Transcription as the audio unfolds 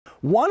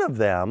One of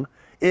them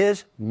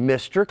is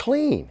Mr.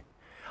 Clean.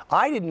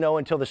 I didn't know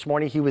until this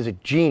morning he was a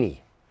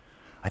genie.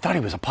 I thought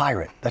he was a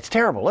pirate. That's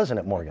terrible, isn't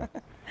it, Morgan?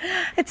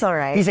 It's all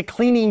right. He's a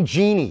cleaning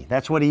genie.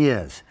 That's what he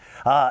is.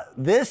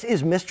 This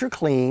is Mr.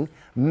 Clean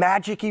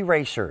Magic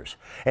Erasers.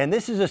 And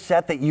this is a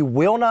set that you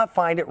will not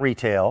find at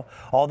retail,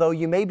 although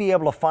you may be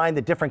able to find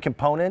the different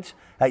components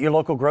at your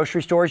local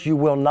grocery stores. You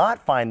will not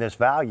find this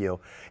value.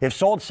 If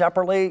sold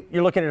separately,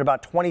 you're looking at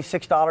about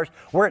 $26.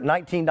 We're at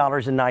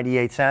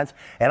 $19.98.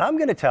 And I'm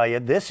going to tell you,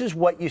 this is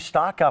what you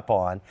stock up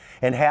on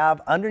and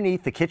have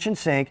underneath the kitchen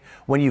sink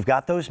when you've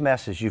got those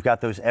messes, you've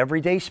got those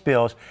everyday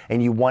spills,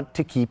 and you want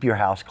to keep your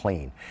house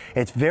clean.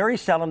 It's very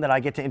seldom that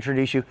I get to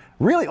introduce you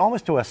really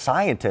almost to a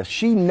scientist.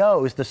 She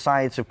knows the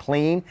science of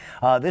clean.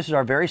 This is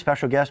our very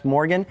special guest,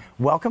 Morgan.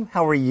 Welcome.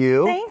 How are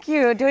you? Thank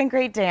you. Doing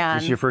great, Dan.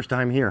 This is your first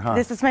time here, huh?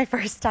 This is my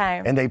first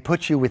time. And they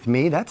put you with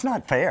me? That's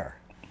not fair.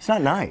 It's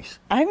not nice.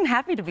 I'm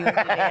happy to be with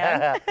you,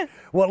 Dan.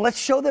 Well, let's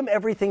show them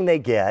everything they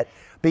get,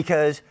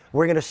 because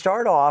we're going to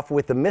start off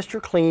with the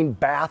Mr. Clean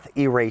Bath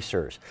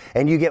Erasers.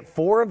 And you get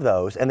 4 of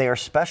those, and they are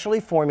specially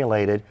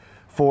formulated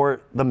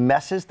for the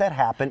messes that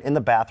happen in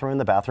the bathroom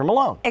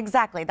alone.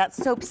 Exactly. That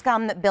soap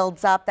scum that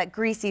builds up, that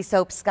greasy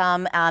soap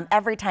scum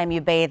every time you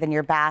bathe in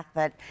your bath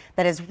that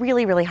is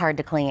really, really hard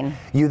to clean.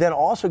 You then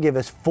also give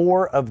us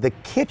 4 of the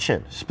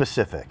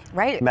kitchen-specific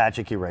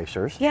magic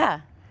erasers.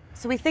 Yeah.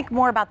 So we think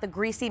more about the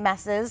greasy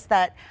messes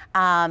that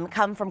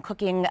come from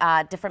cooking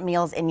different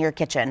meals in your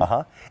kitchen.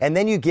 And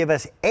then you give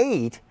us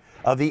 8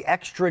 of the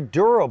extra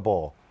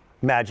durable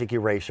magic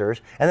erasers,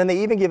 and then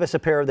they even give us a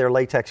pair of their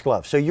latex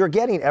gloves. So you're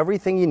getting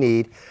everything you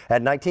need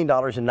at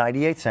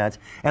 $19.98,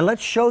 and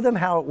let's show them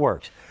how it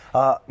works.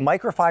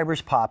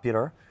 Microfiber's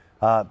popular.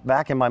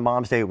 Back in my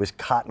mom's day, it was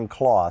cotton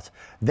cloth.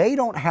 They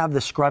don't have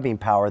the scrubbing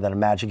power that a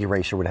magic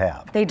eraser would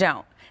have. They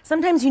don't.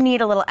 Sometimes you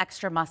need a little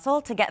extra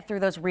muscle to get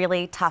through those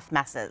really tough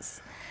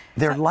messes.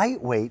 They're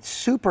lightweight,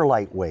 super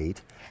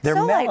lightweight. They're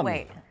so melamine.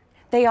 Lightweight.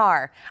 They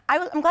are.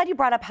 I'm glad you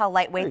brought up how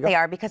lightweight they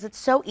are, because it's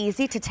so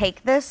easy to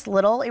take this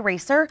little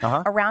eraser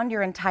around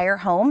your entire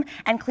home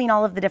and clean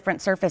all of the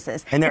different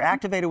surfaces. And they're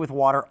activated with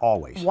water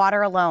always.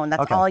 Water alone.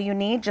 That's all you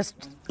need.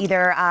 Just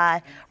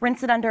either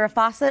rinse it under a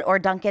faucet or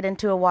dunk it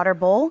into a water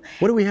bowl.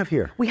 What do we have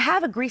here? We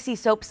have a greasy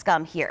soap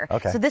scum here.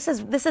 Okay. So this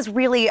is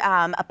really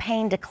a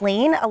pain to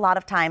clean a lot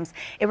of times.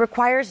 It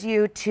requires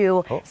you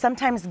to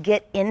sometimes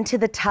get into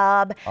the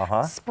tub.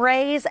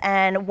 Sprays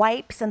and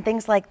wipes and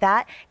things like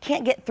that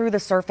can't get through the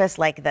surface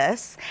like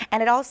this,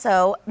 and it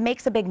also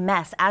makes a big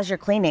mess as you're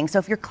cleaning. So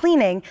if you're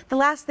cleaning, the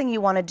last thing you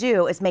want to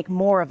do is make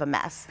more of a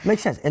mess.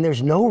 Makes sense. And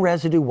there's no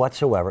residue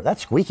whatsoever.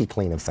 That's squeaky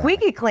clean, in fact.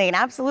 Squeaky clean,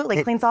 absolutely.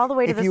 It cleans all the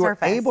way to the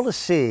surface. If you were able to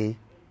see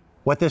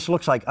what this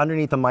looks like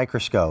underneath the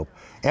microscope,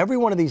 every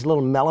one of these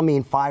little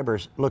melamine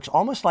fibers looks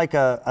almost like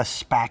a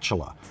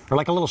spatula or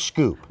like a little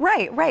scoop.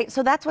 Right.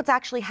 So that's what's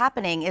actually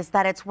happening, is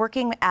that it's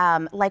working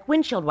like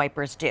windshield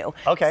wipers do.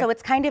 Okay. So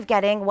it's kind of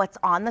getting what's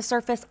on the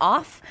surface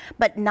off,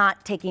 but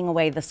not taking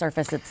away the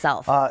surface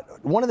itself.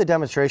 One of the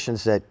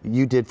demonstrations that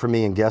you did for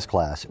me in guest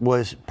class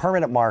was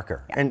permanent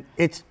marker, and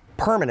it's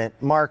permanent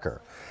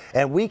marker.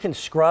 And we can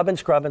scrub and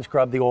scrub and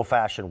scrub the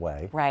old-fashioned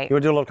way. Right. You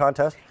want to do a little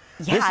contest?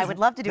 Yeah, I would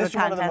love to do a contest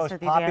with you, Dan. This is one of the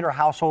most popular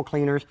household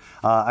cleaners.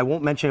 I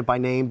won't mention it by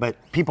name, but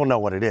people know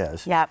what it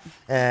is. Yep.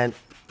 And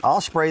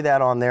I'll spray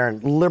that on there in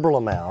liberal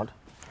amount,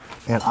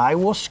 and I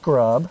will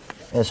scrub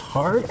as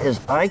hard as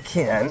I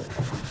can.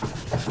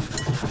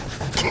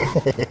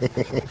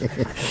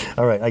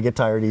 All right, I get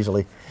tired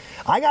easily.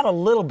 I got a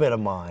little bit of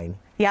mine.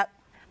 Yep.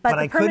 But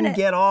I couldn't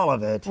get all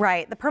of it.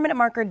 Right. The permanent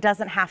marker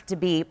doesn't have to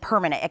be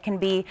permanent. It can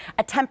be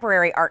a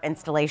temporary art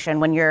installation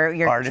when your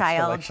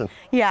child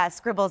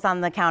scribbles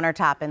on the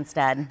countertop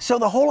instead. So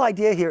the whole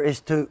idea here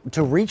is to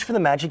reach for the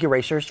magic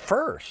erasers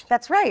first.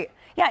 That's right.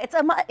 Yeah,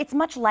 it's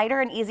much lighter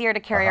and easier to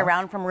carry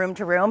around from room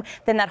to room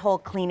than that whole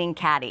cleaning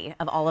caddy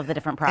of all of the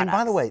different products. And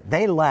by the way,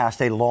 they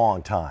last a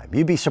long time.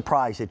 You'd be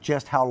surprised at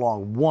just how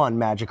long one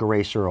magic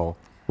eraser will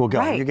go.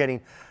 Right.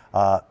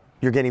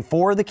 You're getting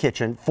 4 of the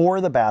kitchen, 4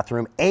 of the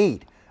bathroom,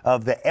 8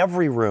 of the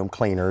every room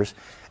cleaners,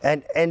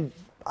 and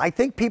I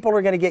think people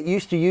are going to get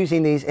used to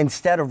using these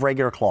instead of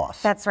regular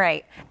cloths. That's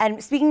right.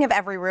 And speaking of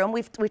every room,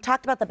 we've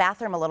talked about the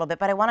bathroom a little bit,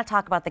 but I want to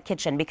talk about the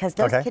kitchen, because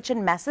those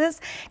kitchen messes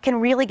can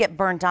really get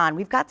burnt on.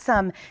 We've got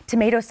some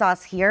tomato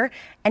sauce here,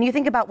 and you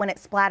think about when it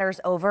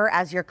splatters over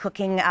as you're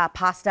cooking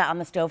pasta on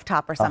the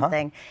stovetop or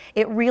something.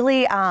 It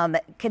really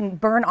can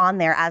burn on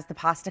there as the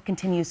pasta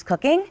continues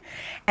cooking.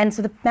 And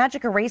so the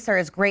magic eraser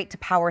is great to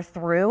power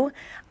through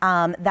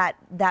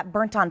that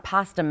burnt on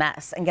pasta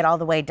mess and get all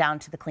the way down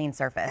to the clean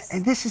surface.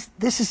 And this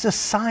is the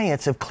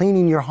science of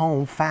cleaning your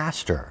home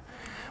faster.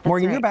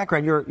 Morgan, your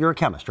background, you're a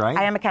chemist, right?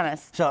 I am a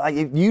chemist. So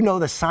you know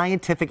the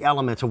scientific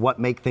elements of what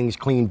make things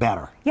clean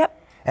better. Yep.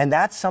 And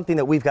that's something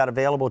that we've got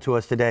available to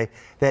us today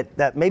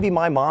that maybe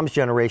my mom's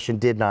generation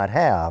did not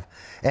have.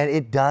 And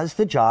it does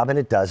the job, and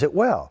it does it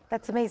well.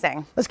 That's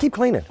amazing. Let's keep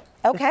cleaning.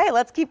 Okay,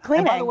 let's keep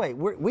cleaning. And by the way,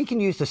 we can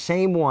use the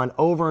same one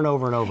over and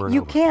over and over and over.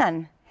 You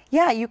can.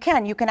 Yeah, you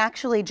can. You can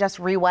actually just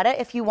re-wet it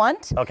if you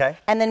want. Okay.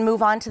 And then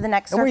move on to the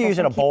next surface. And we're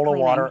using a bowl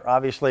cleaning. of water.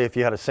 Obviously, if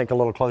you had a sink a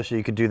little closer,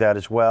 you could do that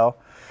as well.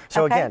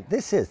 So again,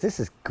 this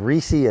is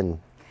greasy and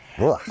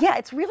ugh. Yeah,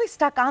 it's really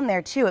stuck on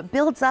there too. It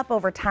builds up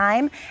over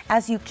time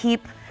as you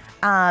keep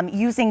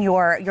using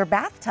your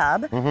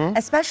bathtub,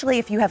 especially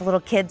if you have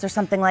little kids or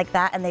something like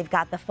that and they've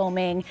got the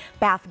foaming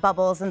bath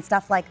bubbles and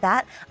stuff like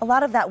that. A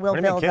lot of that will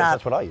build kids, up.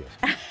 That's what I use.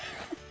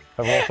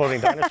 A little floating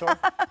dinosaur?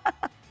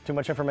 Too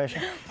much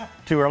information?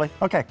 Too early?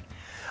 Okay.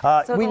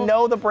 We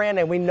know the brand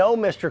name. We know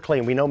Mr.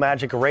 Clean. We know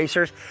Magic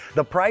Erasers.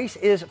 The price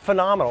is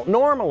phenomenal.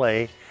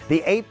 Normally,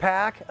 the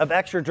 8-pack of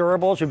extra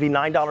durables would be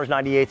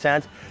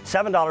 $9.98,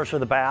 $7 for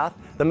the bath.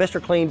 The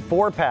Mr. Clean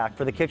 4-pack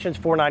for the kitchen's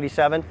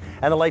 $4.97,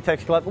 and the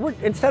latex glove,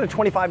 instead of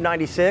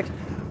 $25.96,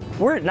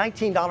 we're at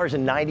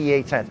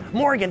 $19.98.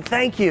 Morgan,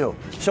 thank you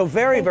so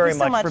very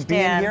much for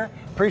being here.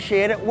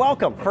 Appreciate it.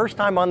 Welcome. First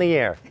time on the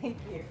air. Thank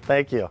you.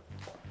 Thank you.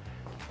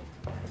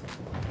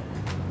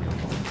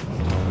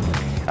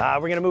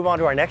 We're going to move on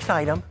to our next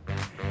item,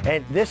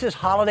 and this is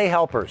Holiday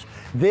Helpers.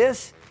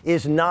 This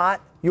is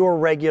not your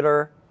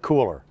regular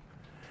cooler.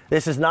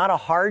 This is not a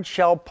hard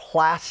shell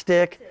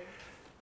plastic